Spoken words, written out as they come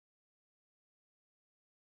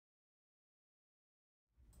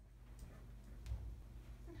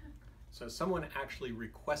So someone actually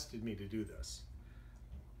requested me to do this.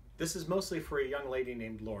 This is mostly for a young lady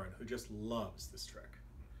named Lauren who just loves this trick.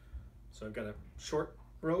 So I've got a short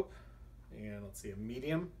rope, and let's see, a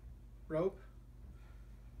medium rope,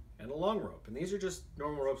 and a long rope. And these are just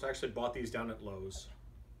normal ropes. I actually bought these down at Lowe's.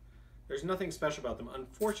 There's nothing special about them.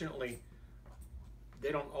 Unfortunately,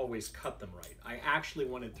 they don't always cut them right. I actually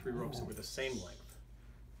wanted 3 ropes that were the same length,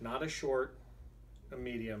 not a short, a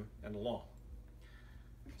medium, and a long.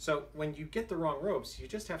 So when you get the wrong ropes, you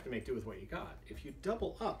just have to make do with what you got. If you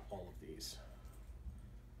double up all of these,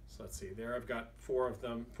 so let's see, there I've got 4 of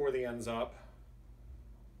them, 4 of the ends up.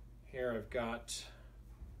 Here I've got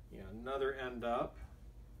another end up.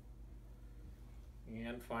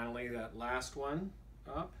 And finally that last one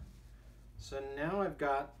up. So now I've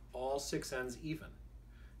got all 6 ends even.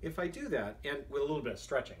 If I do that, and with a little bit of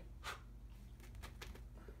stretching,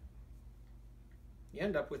 you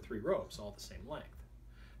end up with 3 ropes all the same length.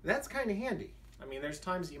 That's kind of handy. I mean, there's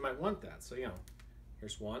times that you might want that. So,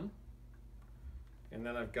 here's 1. And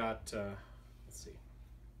then I've got, let's see,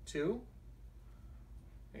 2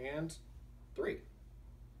 and 3.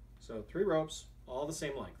 So 3 ropes, all the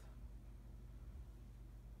same length.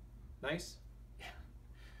 Nice? Yeah.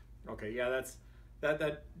 Okay, yeah, that's,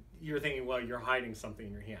 that you're thinking, well, you're hiding something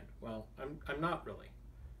in your hand. Well, I'm not really.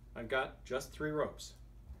 I've got just 3 ropes.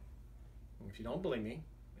 And if you don't believe me,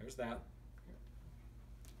 there's that.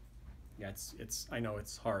 Yeah, it's I know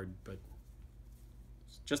it's hard, but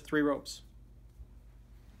it's just 3 ropes.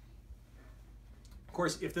 Of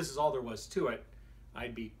course, if this is all there was to it,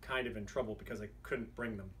 I'd be kind of in trouble because I couldn't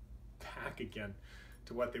bring them back again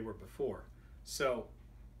to what they were before. So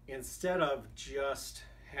instead of just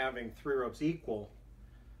having 3 ropes equal,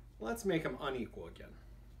 let's make them unequal again.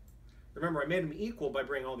 Remember, I made them equal by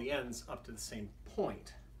bringing all the ends up to the same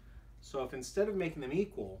point. So if instead of making them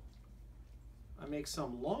equal, I make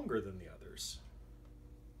some longer than the others,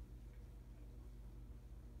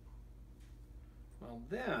 well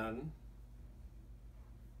then,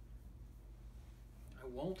 I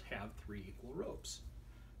won't have 3 equal ropes.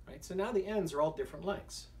 Right? So now the ends are all different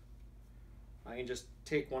lengths. I can just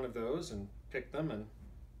take one of those and pick them and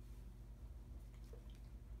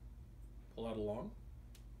pull out a long,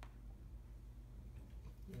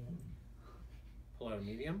 pull out a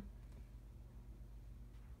medium,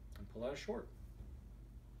 and pull out a short.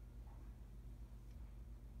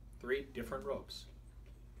 3 different ropes.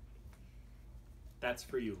 That's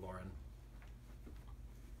for you, Lauren.